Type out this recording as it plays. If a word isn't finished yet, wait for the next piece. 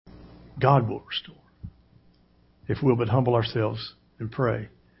God will restore. If we'll but humble ourselves and pray,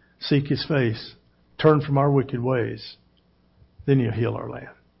 seek His face, turn from our wicked ways, then He'll heal our land.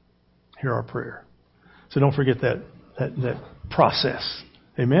 Hear our prayer. So don't forget that process.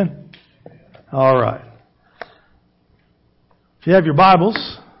 Amen? All right. If you have your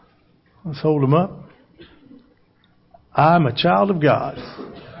Bibles, let's hold them up. I'm a child of God.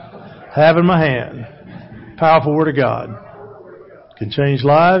 Have in my hand powerful Word of God. Can change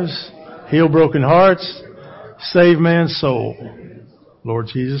lives, heal broken hearts, save man's soul. Lord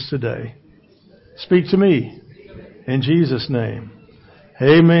Jesus, today, speak to me in Jesus' name.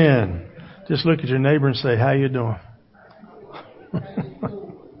 Amen. Just look at your neighbor and say, how you doing?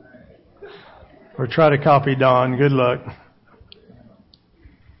 Or try to copy Don. Good luck.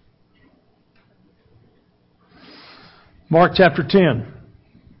 Mark chapter 10.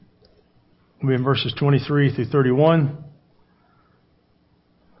 We'll be in verses 23 through 31.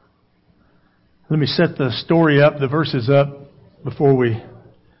 Let me set the story up, the verses up, before we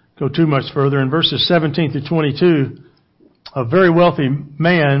go too much further. In verses 17 through 22, a very wealthy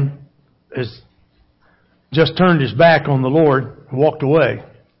man has just turned his back on the Lord and walked away.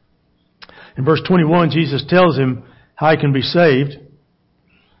 In verse 21, Jesus tells him how he can be saved.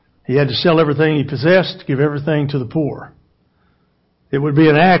 He had to sell everything he possessed, give everything to the poor. It would be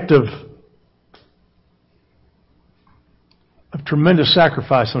an act of tremendous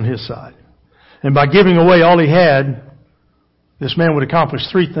sacrifice on his side. And by giving away all he had, this man would accomplish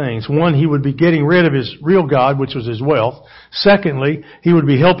three things. One, he would be getting rid of his real God, which was his wealth. Secondly, he would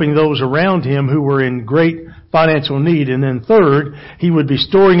be helping those around him who were in great financial need. And then third, he would be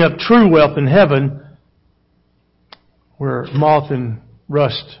storing up true wealth in heaven where moth and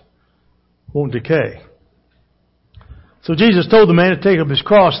rust won't decay. So Jesus told the man to take up his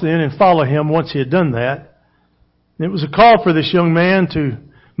cross then and follow him once he had done that. And it was a call for this young man to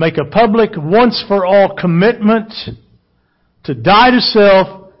make a public, once-for-all commitment to die to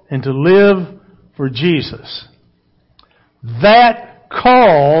self and to live for Jesus. That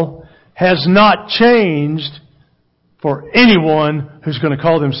call has not changed for anyone who's going to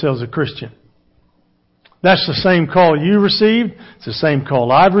call themselves a Christian. That's the same call you received. It's the same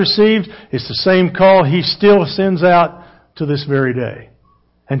call I've received. It's the same call He still sends out to this very day.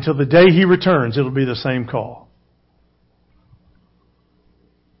 Until the day He returns, it'll be the same call.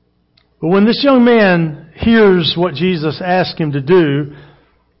 But when this young man hears what Jesus asked him to do,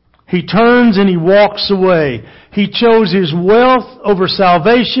 he turns and he walks away. He chose his wealth over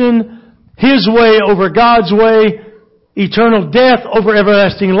salvation, his way over God's way, eternal death over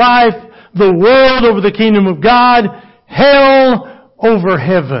everlasting life, the world over the kingdom of God, hell over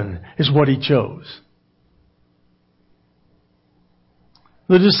heaven is what he chose.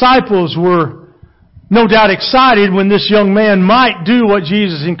 The disciples were no doubt excited when this young man might do what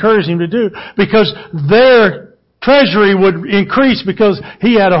Jesus encouraged him to do, because their treasury would increase because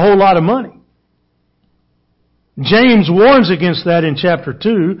he had a whole lot of money. James warns against that in chapter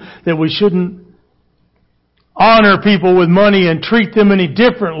 2, that we shouldn't honor people with money and treat them any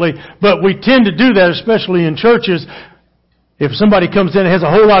differently, but we tend to do that, especially in churches. If somebody comes in and has a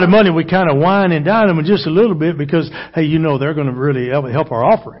whole lot of money, we kind of wine and dine them just a little bit because, hey, you know, they're going to really help our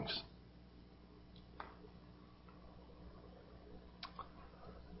offerings.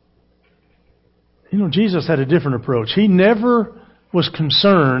 You know, Jesus had a different approach. He never was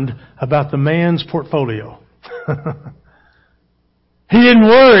concerned about the man's portfolio. He didn't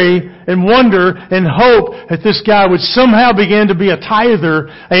worry and wonder and hope that this guy would somehow begin to be a tither,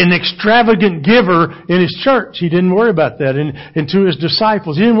 an extravagant giver in his church. He didn't worry about that. And to his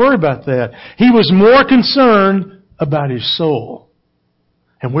disciples, he didn't worry about that. He was more concerned about his soul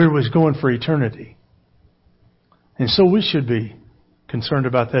and where he was going for eternity. And so we should be concerned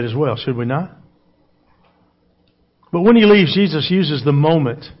about that as well, should we not? But when he leaves, Jesus uses the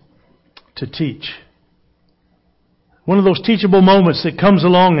moment to teach. One of those teachable moments that comes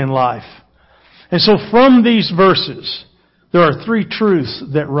along in life. And so from these verses, there are three truths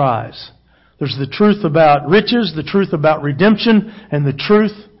that rise. There's the truth about riches, the truth about redemption, and the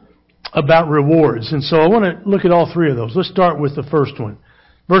truth about rewards. And so I want to look at all three of those. Let's start with the first one.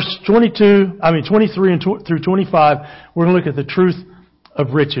 Verse 23 through 25, we're going to look at the truth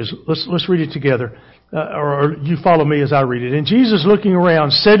of riches. Let's read it together. Or you follow me as I read it. And Jesus, looking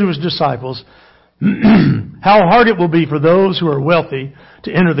around, said to his disciples, how hard it will be for those who are wealthy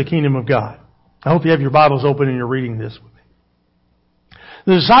to enter the kingdom of God. I hope you have your Bibles open and you're reading this with me.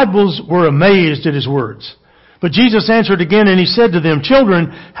 The disciples were amazed at his words. But Jesus answered again and he said to them, children,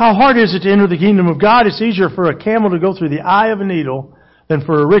 how hard is it to enter the kingdom of God? It's easier for a camel to go through the eye of a needle than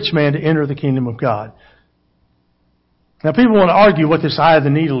for a rich man to enter the kingdom of God. Now people want to argue what this eye of the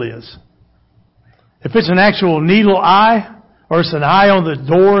needle is. If it's an actual needle eye, or it's an eye on the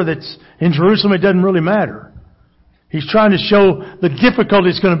door that's in Jerusalem, it doesn't really matter. He's trying to show the difficulty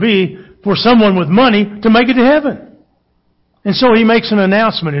it's going to be for someone with money to make it to heaven. And so he makes an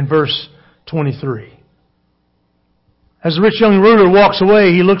announcement in verse 23. As the rich young ruler walks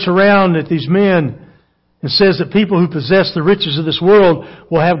away, he looks around at these men and says that people who possess the riches of this world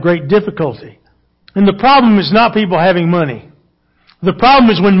will have great difficulty. And the problem is not people having money. The problem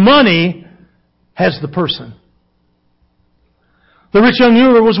is when money has the person. The rich young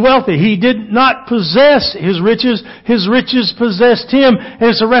ruler was wealthy. He did not possess his riches. His riches possessed him. And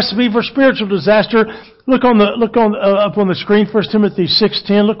it's a recipe for spiritual disaster. Look up on the screen, 1 Timothy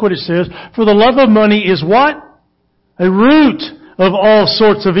 6:10. Look what it says. For the love of money is what? A root of all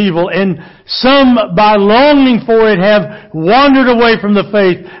sorts of evil. And some, by longing for it, have wandered away from the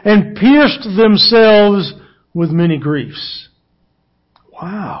faith and pierced themselves with many griefs.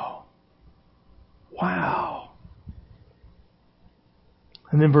 Wow. Wow.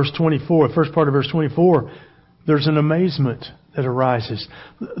 And then verse 24, first part of verse 24, there's an amazement that arises.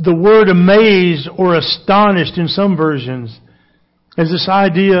 The word amazed or astonished in some versions is this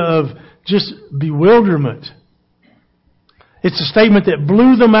idea of just bewilderment. It's a statement that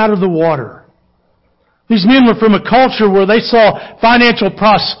blew them out of the water. These men were from a culture where they saw financial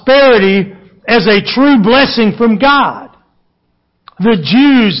prosperity as a true blessing from God. The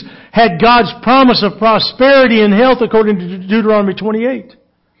Jews had God's promise of prosperity and health according to Deuteronomy 28.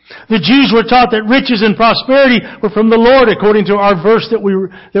 The Jews were taught that riches and prosperity were from the Lord according to our verse that we're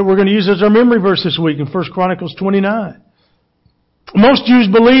going to use as our memory verse this week in 1 Chronicles 29. Most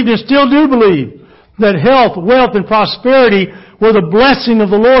Jews believed and still do believe that health, wealth, and prosperity were the blessing of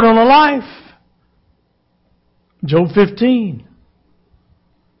the Lord on a life. Job 15.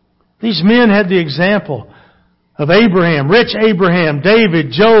 These men had the example of Abraham, rich Abraham,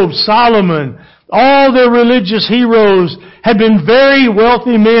 David, Job, Solomon. All their religious heroes had been very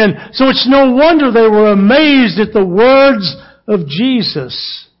wealthy men. So it's no wonder they were amazed at the words of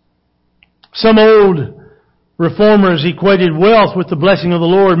Jesus. Some old reformers equated wealth with the blessing of the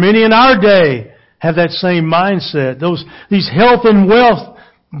Lord. Many in our day have that same mindset. These health and wealth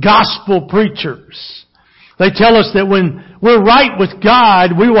gospel preachers. They tell us that when we're right with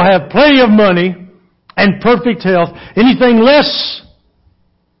God, we will have plenty of money and perfect health. Anything less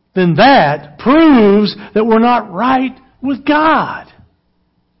than that proves that we're not right with God.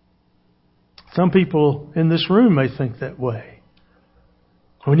 Some people in this room may think that way.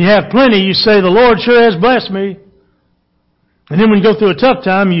 When you have plenty, you say, the Lord sure has blessed me. And then when you go through a tough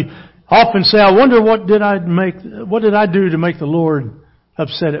time, you often say, I wonder what did I do to make the Lord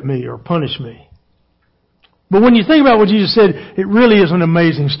upset at me or punish me? But when you think about what Jesus said, it really is an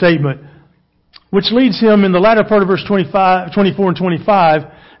amazing statement, which leads him in the latter part of verse 24 and 25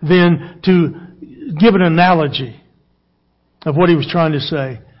 then to give an analogy of what he was trying to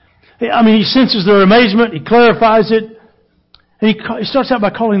say. I mean, he senses their amazement, he clarifies it, and he starts out by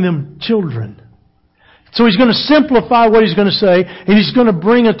calling them children. So he's going to simplify what he's going to say, and he's going to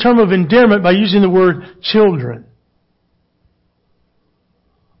bring a term of endearment by using the word children.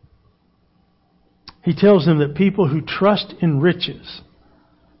 He tells them that people who trust in riches,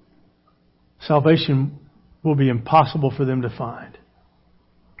 salvation will be impossible for them to find.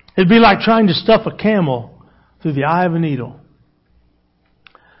 It'd be like trying to stuff a camel through the eye of a needle.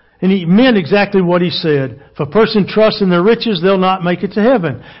 And he meant exactly what he said. If a person trusts in their riches, they'll not make it to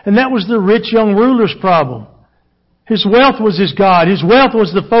heaven. And that was the rich young ruler's problem. His wealth was his God. His wealth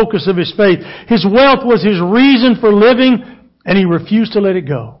was the focus of his faith. His wealth was his reason for living, and he refused to let it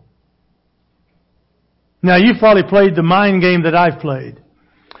go. Now, you've probably played the mind game that I've played.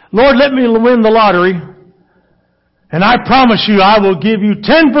 Lord, let me win the lottery, and I promise you I will give you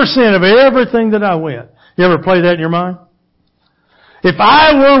 10% of everything that I win. You ever play that in your mind? If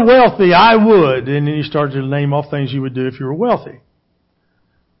I were wealthy, I would. And then you start to name off things you would do if you were wealthy.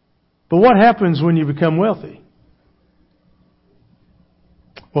 But what happens when you become wealthy?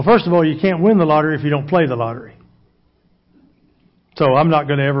 Well, first of all, you can't win the lottery if you don't play the lottery. So I'm not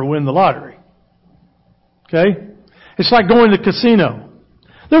going to ever win the lottery. Okay? It's like going to the casino.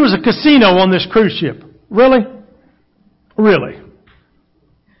 There was a casino on this cruise ship. Really? Really.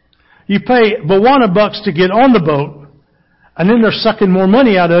 You pay $1 to get on the boat, and then they're sucking more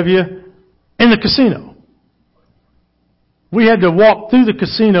money out of you in the casino. We had to walk through the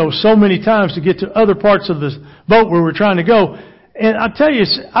casino so many times to get to other parts of the boat where we're trying to go. And I tell you,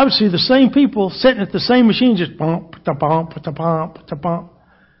 I would see the same people sitting at the same machine, just bump, ta-bump, ta-bump, ta-bump.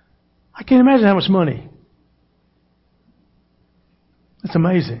 I can't imagine how much money. It's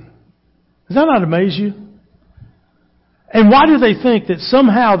amazing. Does that not amaze you? And why do they think that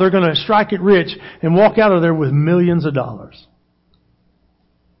somehow they're going to strike it rich and walk out of there with millions of dollars?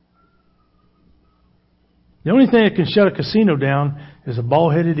 The only thing that can shut a casino down is a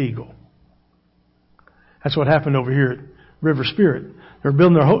bald-headed eagle. That's what happened over here at River Spirit. They were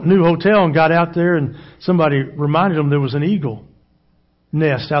building their new hotel and got out there, and somebody reminded them there was an eagle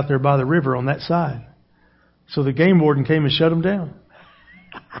nest out there by the river on that side. So the game warden came and shut them down.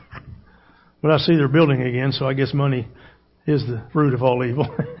 But I see they're building again, so I guess money is the root of all evil.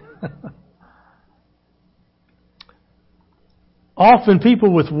 Often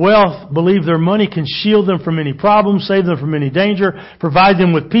people with wealth believe their money can shield them from any problem, save them from any danger, provide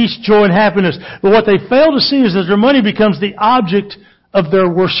them with peace, joy, and happiness. But what they fail to see is that their money becomes the object of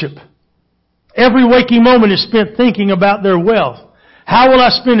their worship. Every waking moment is spent thinking about their wealth. How will I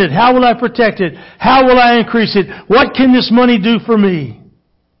spend it? How will I protect it? How will I increase it? What can this money do for me?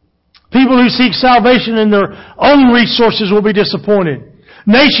 People who seek salvation in their own resources will be disappointed.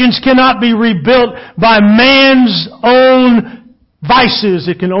 Nations cannot be rebuilt by man's own vices.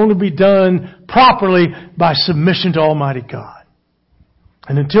 It can only be done properly by submission to Almighty God.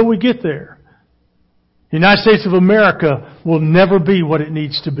 And until we get there, the United States of America will never be what it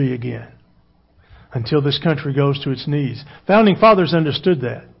needs to be again. Until this country goes to its knees. Founding fathers understood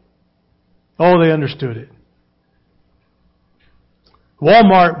that. Oh, they understood it.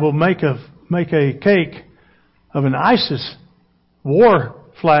 Walmart will make a cake of an ISIS war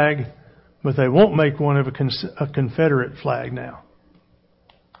flag, but they won't make one of a Confederate flag now.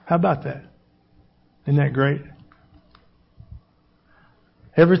 How about that? Isn't that great?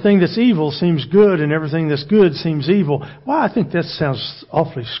 Everything that's evil seems good, and everything that's good seems evil. Well, I think that sounds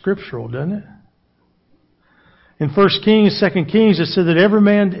awfully scriptural, doesn't it? In 1 Kings, 2 Kings, it said that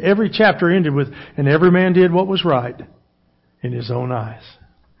every chapter ended with, and every man did what was right in his own eyes.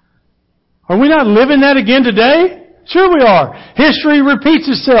 Are we not living that again today? Sure we are. History repeats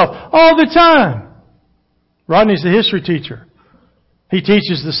itself all the time. Rodney's the history teacher. He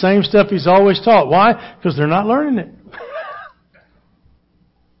teaches the same stuff he's always taught. Why? Because they're not learning it.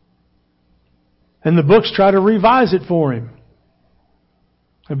 And the books try to revise it for him.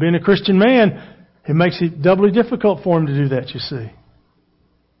 And being a Christian man, it makes it doubly difficult for him to do that, you see.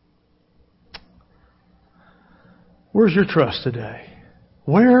 Where's your trust today?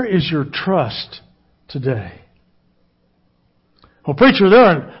 Where is your trust today? Well, preacher, there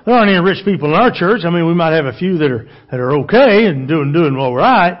aren't any rich people in our church. I mean, we might have a few that are okay and doing all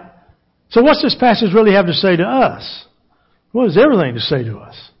right. So what's this passage really have to say to us? Well, it's everything to say to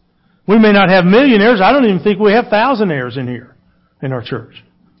us. We may not have millionaires. I don't even think we have thousandaires in here in our church.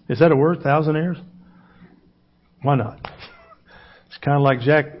 Is that a word, thousandaires? Why not? It's kind of like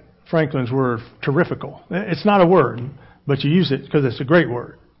Jack Franklin's word, terrifical. It's not a word, but you use it because it's a great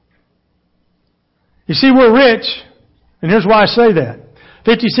word. You see, we're rich, and here's why I say that.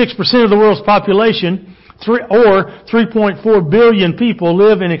 56% of the world's population, or 3.4 billion people,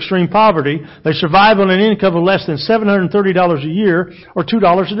 live in extreme poverty. They survive on an income of less than $730 a year, or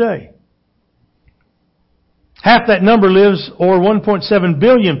 $2 a day. Half that number lives, or 1.7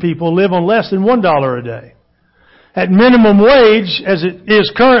 billion people, live on less than $1 a day. At minimum wage, as it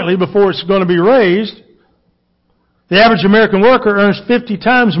is currently before it's going to be raised, the average American worker earns 50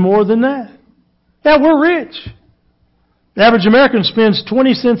 times more than that. Yeah, we're rich. The average American spends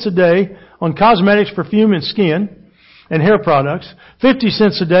 20 cents a day on cosmetics, perfume, and skin and hair products, 50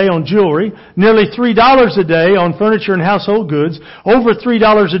 cents a day on jewelry, nearly $3 a day on furniture and household goods, over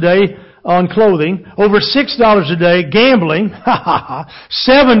 $3 a day on clothing, over $6 a day gambling,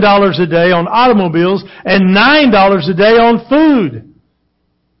 $7 a day on automobiles, and $9 a day on food.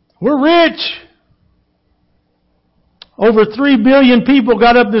 We're rich. Over 3 billion people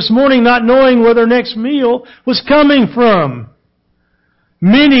got up this morning not knowing where their next meal was coming from.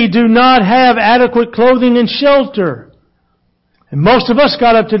 Many do not have adequate clothing and shelter. And most of us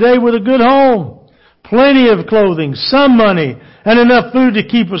got up today with a good home, plenty of clothing, some money, and enough food to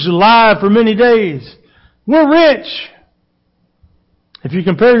keep us alive for many days. We're rich. If you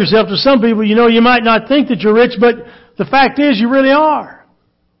compare yourself to some people, you know you might not think that you're rich, but the fact is you really are.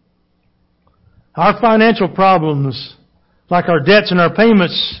 Our financial problems, like our debts and our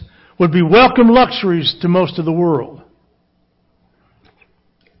payments, would be welcome luxuries to most of the world.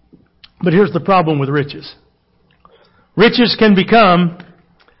 But here's the problem with riches. Riches can become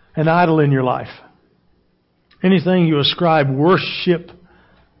an idol in your life. Anything you ascribe worship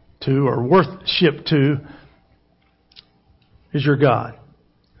to or worship to is your God.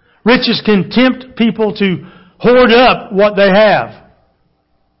 Riches can tempt people to hoard up what they have.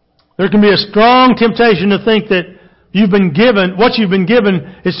 There can be a strong temptation to think that what you've been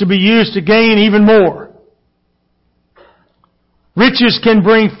given is to be used to gain even more. Riches can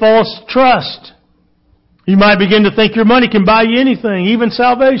bring false trust. You might begin to think your money can buy you anything, even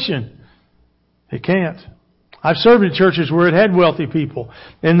salvation. It can't. I've served in churches where it had wealthy people,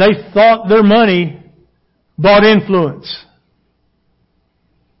 and they thought their money bought influence.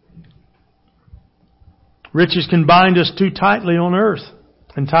 Riches can bind us too tightly on earth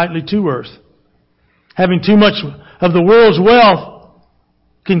and tightly to earth. Having too much of the world's wealth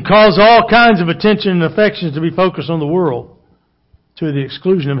can cause all kinds of attention and affections to be focused on the world to the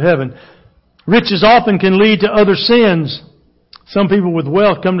exclusion of heaven. Riches often can lead to other sins. Some people with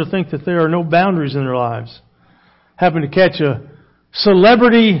wealth come to think that there are no boundaries in their lives. Happened to catch a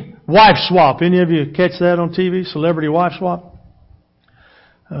celebrity wife swap. Any of you catch that on TV? Celebrity wife swap?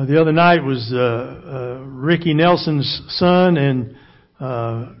 The other night was Ricky Nelson's son and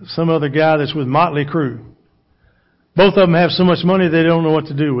some other guy that's with Motley Crue. Both of them have so much money they don't know what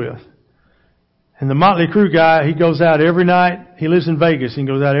to do with. And the Motley Crue guy, he goes out every night. He lives in Vegas. He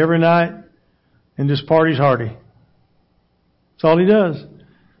goes out every night and just parties hardy. That's all he does.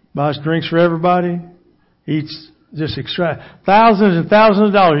 Buys drinks for everybody. Eats just thousands and thousands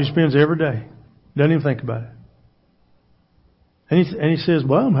of dollars he spends every day. Doesn't even think about it. And he says,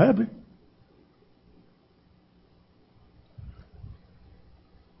 well, I'm happy.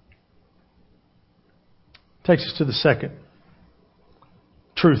 Takes us to the second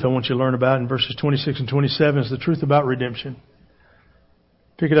truth I want you to learn about in verses 26 and 27 is the truth about redemption.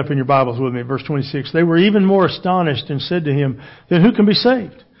 Pick it up in your Bibles with me. Verse 26. They were even more astonished and said to him, then who can be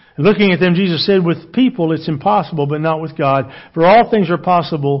saved? And looking at them, Jesus said, with people it's impossible, but not with God. For all things are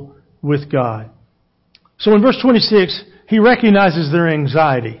possible with God. So in verse 26, he recognizes their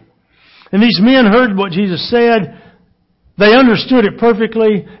anxiety. And these men heard what Jesus said. They understood it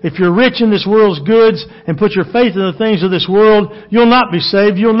perfectly. If you're rich in this world's goods and put your faith in the things of this world, you'll not be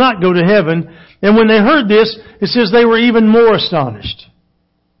saved. You'll not go to heaven. And when they heard this, it says they were even more astonished.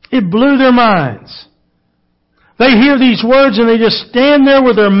 It blew their minds. They hear these words and they just stand there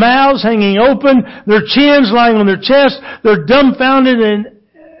with their mouths hanging open, their chins lying on their chest. They're dumbfounded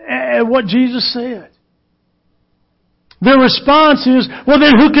at what Jesus said. Their response is, well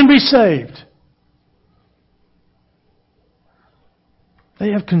then who can be saved?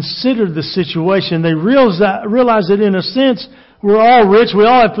 They have considered the situation. They realize that in a sense, we're all rich. We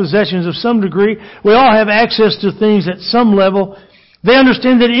all have possessions of some degree. We all have access to things at some level. They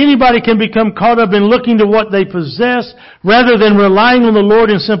understand that anybody can become caught up in looking to what they possess rather than relying on the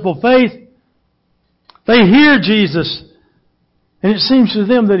Lord in simple faith. They hear Jesus, and it seems to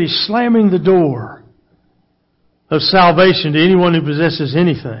them that He's slamming the door of salvation to anyone who possesses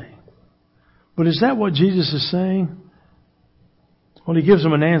anything. But is that what Jesus is saying? Well, He gives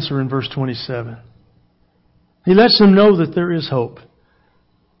them an answer in verse 27. He lets them know that there is hope.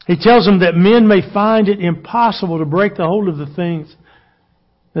 He tells them that men may find it impossible to break the hold of the things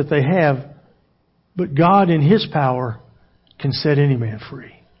that they have, but God in His power can set any man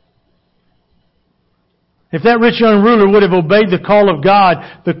free. If that rich young ruler would have obeyed the call of God,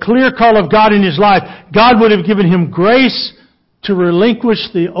 the clear call of God in his life, God would have given him grace to relinquish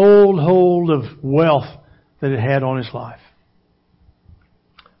the old hold of wealth that it had on his life.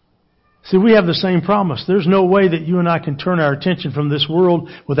 See, we have the same promise. There's no way that you and I can turn our attention from this world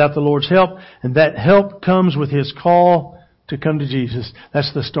without the Lord's help. And that help comes with His call to come to Jesus.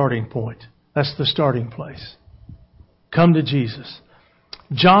 That's the starting point. That's the starting place. Come to Jesus.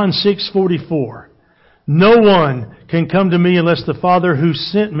 John 6:44. No one can come to me unless the Father who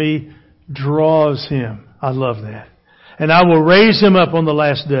sent me draws him. I love that. And I will raise him up on the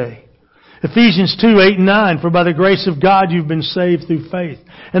last day. Ephesians 2:8 and 9. For by the grace of God you've been saved through faith.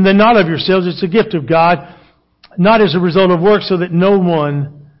 And then not of yourselves, it's a gift of God, not as a result of works, so that no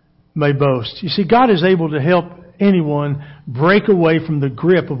one may boast. You see, God is able to help anyone break away from the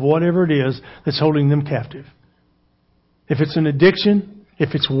grip of whatever it is that's holding them captive. If it's an addiction,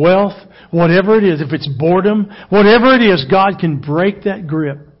 if it's wealth, whatever it is, if it's boredom, whatever it is, God can break that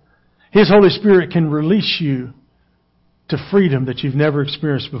grip. His Holy Spirit can release you to freedom that you've never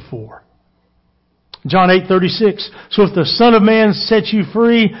experienced before. John 8:36. So if the Son of Man sets you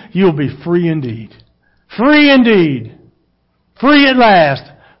free, you'll be free indeed. Free indeed. Free at last.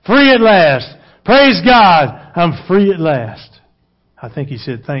 Free at last. Praise God, I'm free at last. I think he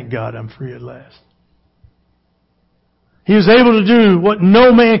said, thank God I'm free at last. He is able to do what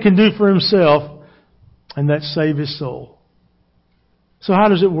no man can do for himself, and that's save his soul. So how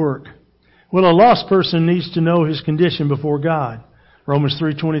does it work? Well, a lost person needs to know his condition before God. Romans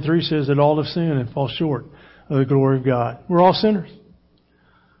 3:23 says that all have sinned and fall short of the glory of God. We're all sinners.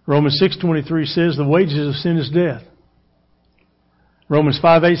 Romans 6:23 says the wages of sin is death. Romans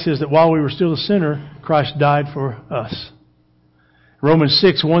 5:8 says that while we were still a sinner, Christ died for us. Romans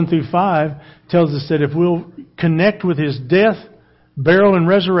 6, 1 through 5 tells us that if we'll connect with His death, burial, and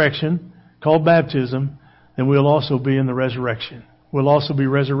resurrection, called baptism, then we'll also be in the resurrection. We'll also be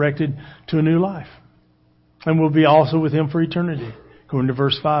resurrected to a new life. And we'll be also with Him for eternity, according to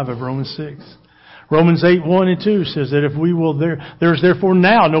verse 5 of Romans 6. Romans 8, 1 and 2 says that if we will, there is therefore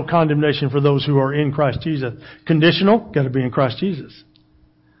now no condemnation for those who are in Christ Jesus. Conditional, got to be in Christ Jesus.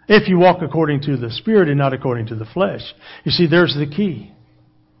 If you walk according to the Spirit and not according to the flesh. You see, there's the key.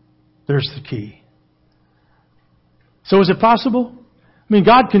 There's the key. So is it possible? I mean,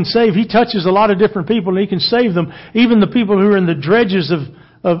 God can save. He touches a lot of different people and He can save them. Even the people who are in the dredges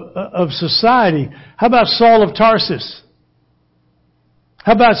of society. How about Saul of Tarsus?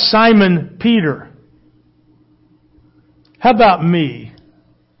 How about Simon Peter? How about me?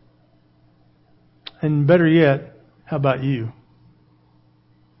 And better yet, how about you?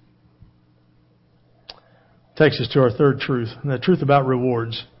 Takes us to our third truth, and the truth about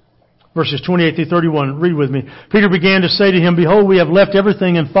rewards. Verses 28 through 31, read with me. Peter began to say to him, Behold, we have left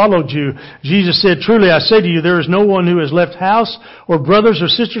everything and followed you. Jesus said, Truly I say to you, there is no one who has left house, or brothers, or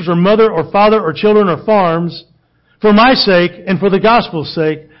sisters, or mother, or father, or children, or farms, for my sake and for the gospel's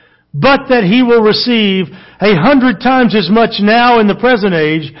sake, but that he will receive 100 times as much now in the present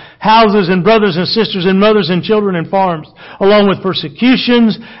age, houses and brothers and sisters and mothers and children and farms, along with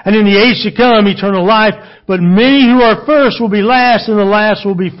persecutions, and in the age to come eternal life. But many who are first will be last, and the last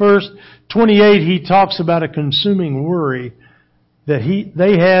will be first. 28, he talks about a consuming worry that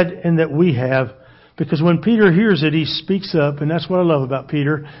they had and that we have. Because when Peter hears it, he speaks up, and that's what I love about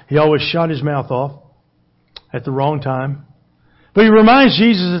Peter. He always shot his mouth off at the wrong time. But he reminds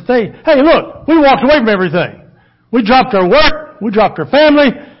Jesus that hey, look, we walked away from everything. We dropped our work. We dropped our family.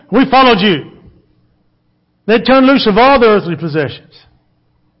 We followed you. They'd turned loose of all their earthly possessions.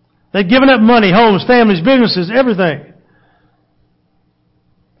 They'd given up money, homes, families, businesses, everything.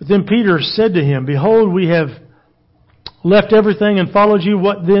 But then Peter said to him, Behold, we have left everything and followed you.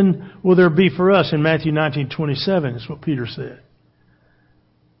 What then will there be for us? In Matthew 19:27 is what Peter said.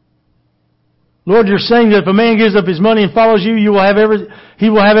 Lord, you're saying that if a man gives up his money and follows you, he will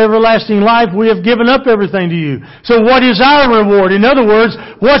have everlasting life. We have given up everything to you. So what is our reward? In other words,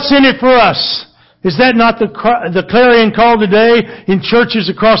 what's in it for us? Is that not the clarion call today in churches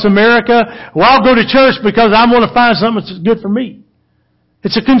across America? Well, I'll go to church because I want to find something that's good for me.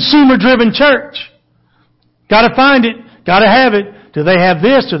 It's a consumer-driven church. Got to find it. Got to have it. Do they have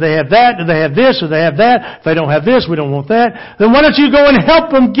this? Do they have that? Do they have this? Do they have that? If they don't have this, we don't want that. Then why don't you go and help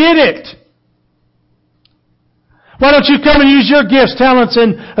them get it? Why don't you come and use your gifts, talents,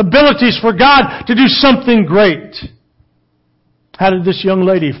 and abilities for God to do something great? How did this young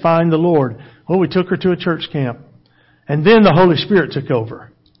lady find the Lord? Well, we took her to a church camp. And then the Holy Spirit took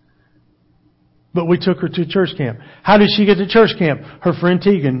over. But we took her to church camp. How did she get to church camp? Her friend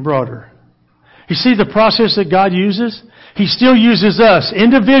Tegan brought her. You see the process that God uses? He still uses us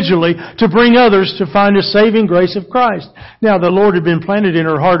individually to bring others to find the saving grace of Christ. Now, the Lord had been planted in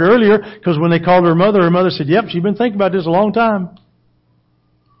her heart earlier because when they called her mother said, Yep, she's been thinking about this a long time.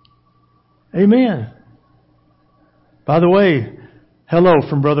 Amen. By the way, hello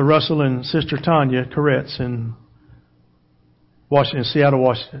from Brother Russell and Sister Tanya Koretz in Seattle,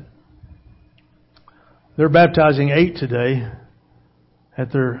 Washington. They're baptizing 8 today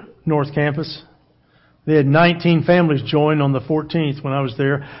at their North Campus. They had 19 families join on the 14th when I was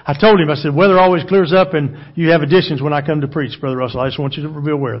there. I told him, I said, weather always clears up and you have additions when I come to preach, Brother Russell. I just want you to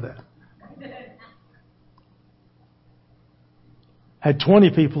be aware of that. Had 20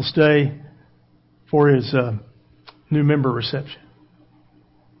 people stay for his new member reception.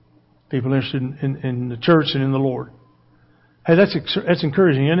 People interested in the church and in the Lord. Hey, that's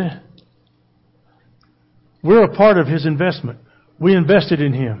encouraging, isn't it? We're a part of His investment. We invested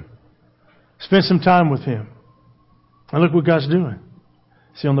in Him. Spend some time with Him. And look what God's doing.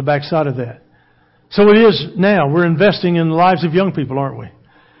 See on the backside of that. So it is now. We're investing in the lives of young people, aren't we?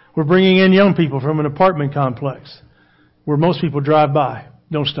 We're bringing in young people from an apartment complex where most people drive by.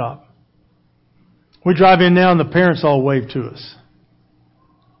 Don't stop. We drive in now and the parents all wave to us.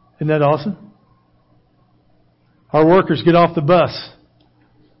 Isn't that awesome? Our workers get off the bus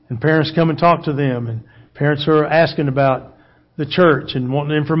and parents come and talk to them, and parents are asking about the church and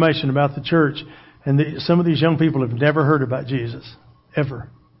wanting information about the church. And some of these young people have never heard about Jesus. Ever.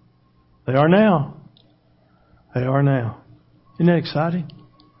 They are now. They are now. Isn't that exciting?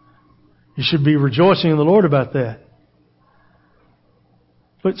 You should be rejoicing in the Lord about that.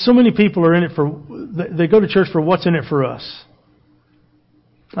 But so many people are in it they go to church for what's in it for us.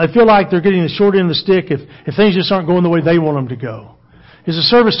 I feel like they're getting the short end of the stick if things just aren't going the way they want them to go. Is the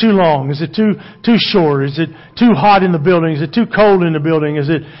service too long? Is it too short? Is it too hot in the building? Is it too cold in the building? Is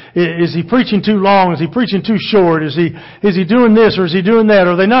he preaching too long? Is he preaching too short? Is he doing this or is he doing that?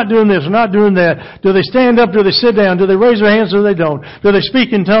 Are they not doing this or not doing that? Do they stand up? Do they sit down? Do they raise their hands or they don't? Do they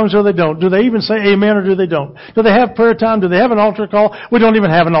speak in tongues or they don't? Do they even say amen or do they don't? Do they have prayer time? Do they have an altar call? We don't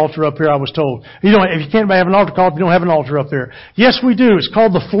even have an altar up here, I was told. If you can't have an altar call if you don't have an altar up there. Yes, we do. It's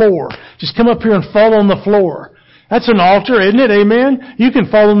called the floor. Just come up here and fall on the floor. That's an altar, isn't it? Amen? You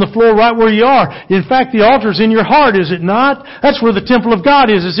can fall on the floor right where you are. In fact, the altar's in your heart, is it not? That's where the temple of God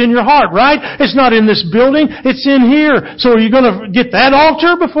is. It's in your heart, right? It's not in this building. It's in here. So are you going to get that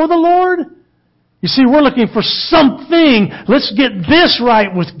altar before the Lord? You see, we're looking for something. Let's get this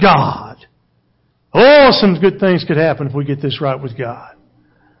right with God. Oh, some good things could happen if we get this right with God.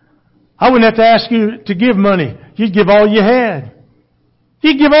 I wouldn't have to ask you to give money. You'd give all you had.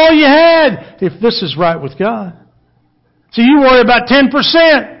 You'd give all you had if this is right with God. So you worry about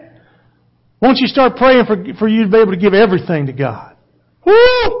 10%. Won't you start praying for you to be able to give everything to God?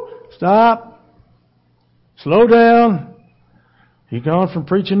 Woo! Stop. Slow down. You've gone from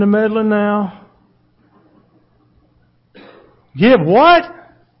preaching to meddling now. Give what?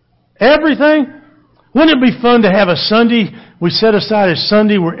 Everything? Wouldn't it be fun to have a Sunday, we set aside a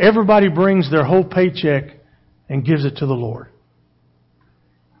Sunday where everybody brings their whole paycheck and gives it to the Lord?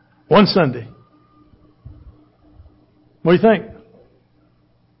 One Sunday. What do you think?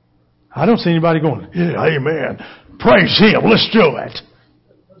 I don't see anybody going, yeah, amen. Praise Him. Let's do it.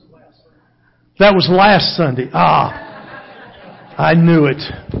 That was last Sunday. I knew it.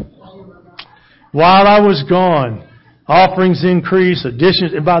 While I was gone, offerings increase,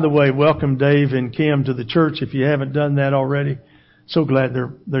 additions. And by the way, welcome Dave and Kim to the church if you haven't done that already. So glad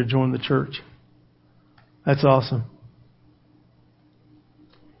they're joining the church. That's awesome.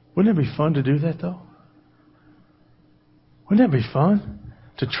 Wouldn't it be fun to do that though? Wouldn't that be fun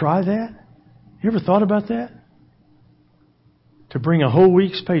to try that? You ever thought about that? To bring a whole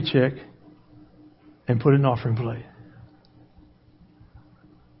week's paycheck and put it in an offering plate.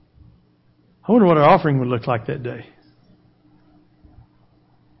 I wonder what our offering would look like that day.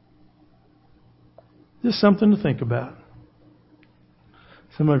 Just something to think about.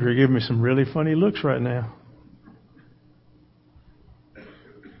 Some of you are giving me some really funny looks right now.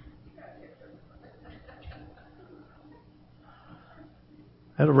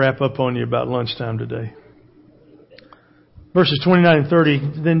 That'll wrap up on you about lunchtime today. Verses 29 and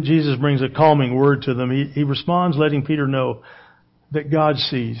 30, then Jesus brings a calming word to them. He responds letting Peter know that God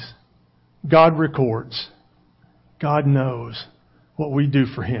sees, God records, God knows what we do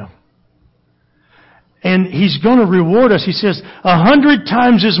for Him. And He's going to reward us. He says 100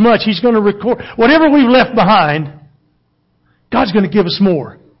 times as much. He's going to record. Whatever we've left behind, God's going to give us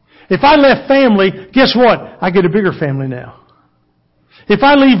more. If I left family, guess what? I get a bigger family now. If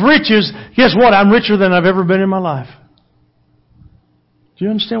I leave riches, guess what? I'm richer than I've ever been in my life. Do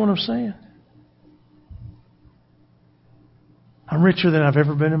you understand what I'm saying? I'm richer than I've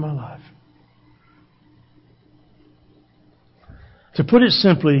ever been in my life. To put it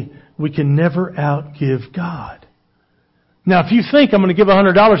simply, we can never outgive God. Now, if you think I'm going to give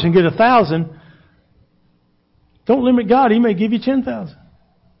 $100 and get 1,000, don't limit God. He may give you 10,000.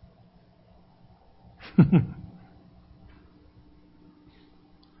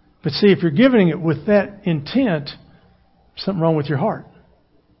 But see, if you're giving it with that intent, something wrong with your heart.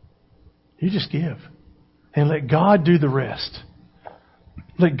 You just give. And let God do the rest.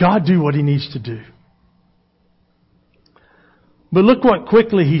 Let God do what He needs to do. But look what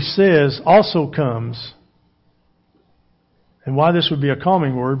quickly He says also comes. And why this would be a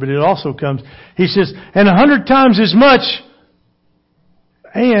calming word, but it also comes. He says, and 100 times as much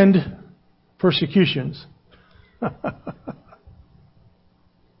and persecutions.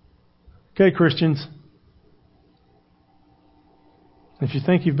 Okay, Christians. If you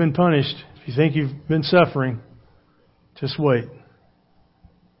think you've been punished, if you think you've been suffering, just wait.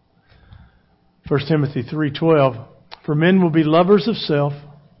 1 Timothy 3:12. For men will be lovers of self.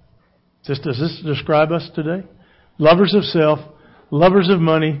 Does this describe us today? Lovers of self, lovers of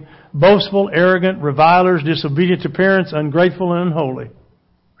money, boastful, arrogant, revilers, disobedient to parents, ungrateful and unholy.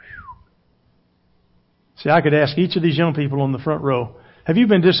 See, I could ask each of these young people on the front row, have you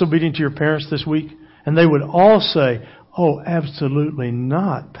been disobedient to your parents this week? And they would all say, oh, absolutely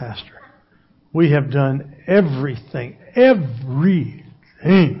not, Pastor. We have done everything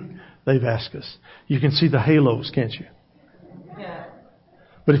they've asked us. You can see the halos, can't you? Yeah.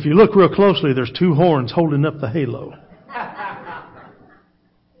 But if you look real closely, there's two horns holding up the halo.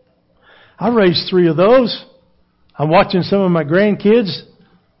 I raised 3 of those. I'm watching some of my grandkids.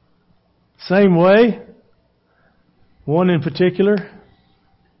 Same way. One in particular.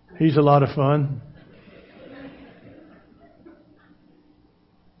 He's a lot of fun.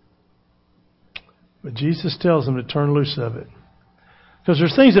 But Jesus tells them to turn loose of it. Because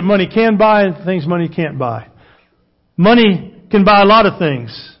there's things that money can buy and things money can't buy. Money can buy a lot of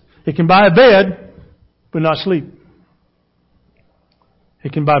things. It can buy a bed, but not sleep.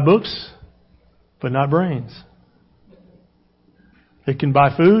 It can buy books, but not brains. It can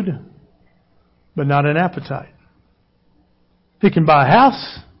buy food, but not an appetite. It can buy a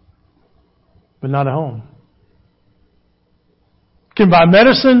house, but not a home. It can buy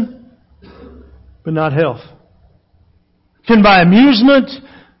medicine, but not health. It can buy amusement,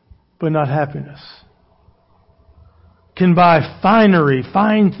 but not happiness. It can buy finery,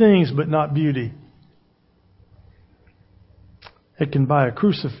 fine things, but not beauty. It can buy a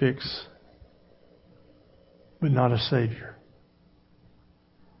crucifix, but not a Savior.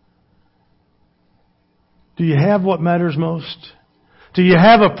 Do you have what matters most? Do you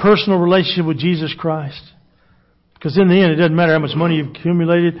have a personal relationship with Jesus Christ? Because in the end, it doesn't matter how much money you've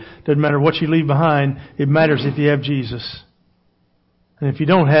accumulated. It doesn't matter what you leave behind. It matters if you have Jesus. And if you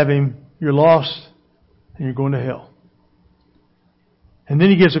don't have Him, you're lost and you're going to hell. And then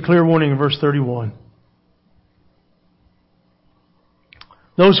He gives a clear warning in verse 31.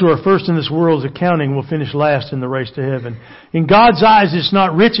 Those who are first in this world's accounting will finish last in the race to heaven. In God's eyes, it's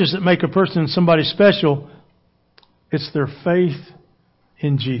not riches that make a person somebody special. It's their faith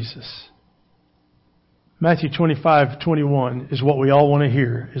in Jesus. Matthew 25:21 is what we all want to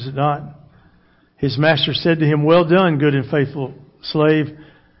hear, is it not? His master said to him, "Well done, good and faithful slave.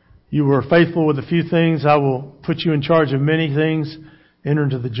 You were faithful with a few things. I will put you in charge of many things. Enter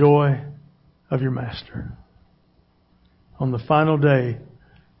into the joy of your master." On the final day,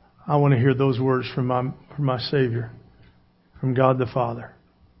 I want to hear those words from my Savior, from God the Father.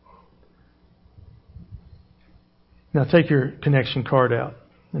 Now take your connection card out.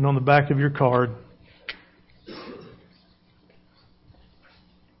 And on the back of your card, of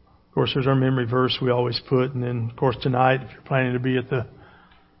course, there's our memory verse we always put. And then, of course, tonight, if you're planning to be at the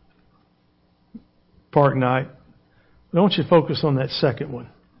park night, I want you to focus on that second one.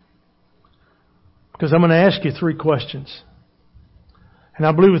 Because I'm going to ask you 3 questions. And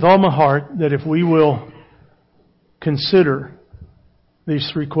I believe with all my heart that if we will consider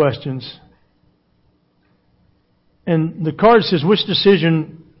these 3 questions. And the card says, which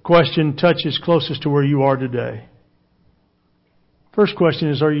decision question touches closest to where you are today? First question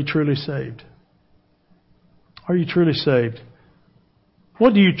is, are you truly saved? Are you truly saved?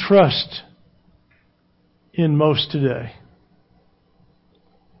 What do you trust in most today?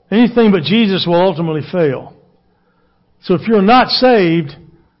 Anything but Jesus will ultimately fail. So if you're not saved,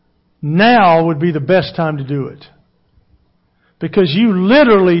 now would be the best time to do it. Because you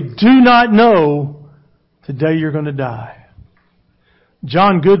literally do not know the day you're going to die.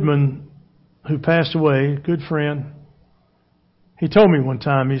 John Goodman, who passed away, a good friend, he told me one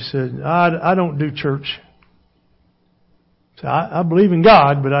time, he said, I don't do church. So I believe in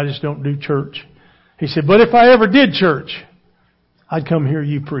God, but I just don't do church. He said, but if I ever did church, I'd come hear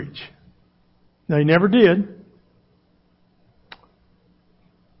you preach. Now, he never did.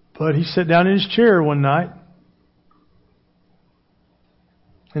 But he sat down in his chair one night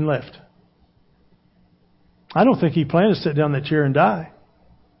and left. I don't think he planned to sit down in that chair and die.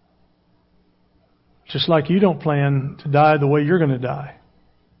 Just like you don't plan to die the way you're going to die.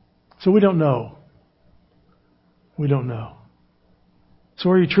 So we don't know. We don't know. So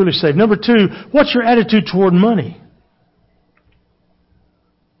are you truly saved? Number 2, what's your attitude toward money?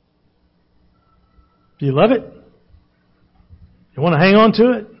 Do you love it? You want to hang on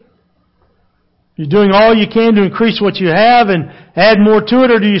to it? You're doing all you can to increase what you have and add more to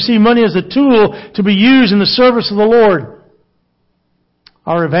it, or do you see money as a tool to be used in the service of the Lord?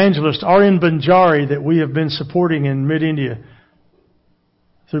 Our evangelist, Aryan Banjari, that we have been supporting in Mid-India,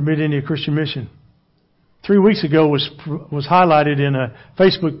 through Mid-India Christian Mission, 3 weeks ago was highlighted in a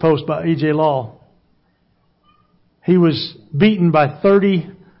Facebook post by E.J. Law. He was beaten by 30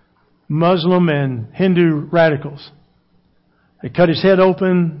 Muslim and Hindu radicals. They cut his head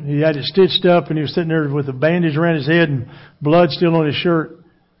open. He had it stitched up, and he was sitting there with a bandage around his head and blood still on his shirt.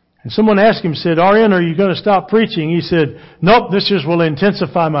 And someone asked him, said, Aryan, are you going to stop preaching? He said, nope, this just will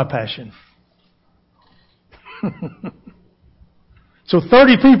intensify my passion. So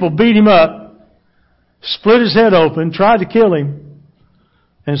 30 people beat him up, split his head open, tried to kill him,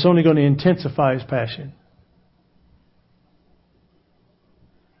 and it's only going to intensify his passion.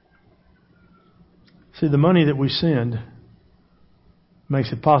 See, the money that we send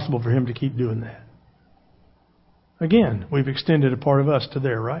makes it possible for him to keep doing that. Again, we've extended a part of us to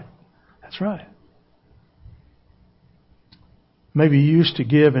there, right? That's right. Maybe you used to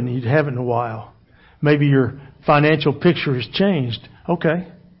give and you haven't in a while. Maybe your financial picture has changed. Okay.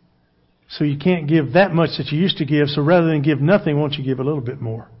 So you can't give that much that you used to give. So rather than give nothing, why don't you give a little bit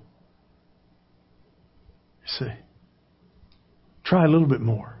more? You see. Try a little bit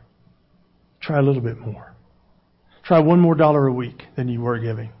more. Try a little bit more. Try $1 more a week than you were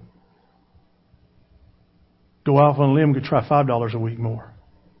giving. Go out on a limb and try $5 a week more.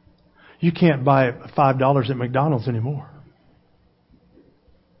 You can't buy $5 at McDonald's anymore.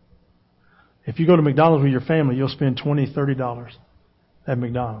 If you go to McDonald's with your family, you'll spend $20, $30 at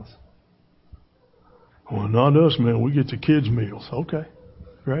McDonald's. Well, not us, man. We get the kids' meals. Okay,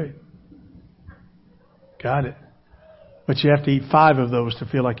 great. Got it. But you have to eat 5 of those to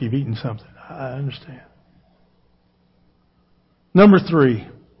feel like you've eaten something. I understand. Number 3,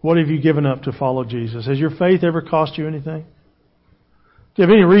 what have you given up to follow Jesus? Has your faith ever cost you anything? Do you have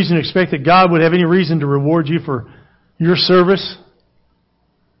any reason to expect that God would have any reason to reward you for your service?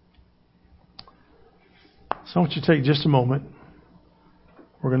 So I want you to take just a moment.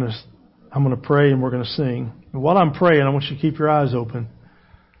 I'm going to pray and we're going to sing. And while I'm praying, I want you to keep your eyes open.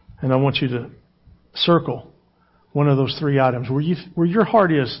 And I want you to circle one of those 3 items where your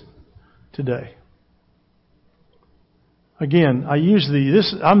heart is today. Again, I use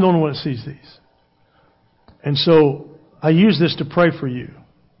I'm the only one that sees these. And so I use this to pray for you.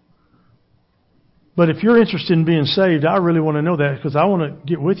 But if you're interested in being saved, I really want to know that because I want to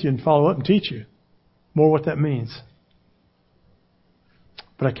get with you and follow up and teach you more what that means.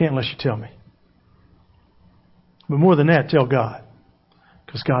 But I can't unless you tell me. But more than that, tell God.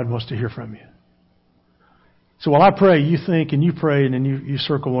 Because God wants to hear from you. So while I pray, you think and you pray and then you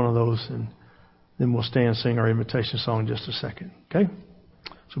circle one of those and then we'll stand and sing our invitation song in just a second. Okay?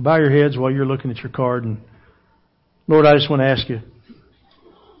 So bow your heads while you're looking at your card. And Lord, I just want to ask you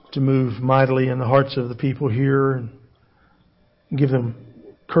to move mightily in the hearts of the people here and give them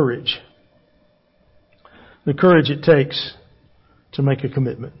courage. The courage it takes to make a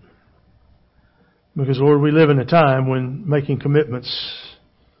commitment. Because, Lord, we live in a time when making commitments,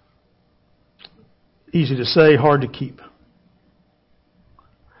 easy to say, hard to keep.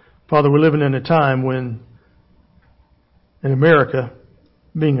 Father, we're living in a time when, in America,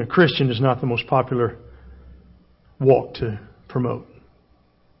 being a Christian is not the most popular walk to promote.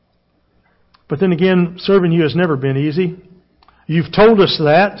 But then again, serving you has never been easy. You've told us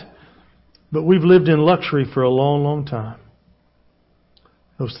that. But we've lived in luxury for a long, long time.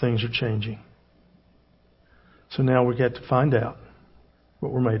 Those things are changing. So now we got to find out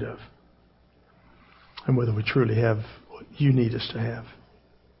what we're made of. And whether we truly have what you need us to have.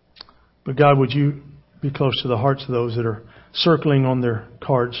 But God, would you be close to the hearts of those that are circling on their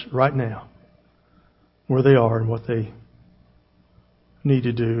cards right now. Where they are and what they need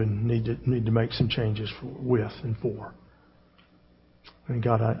to do and need to make some changes with and for. And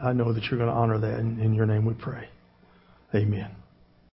God, I know that you're going to honor that. In your name we pray. Amen.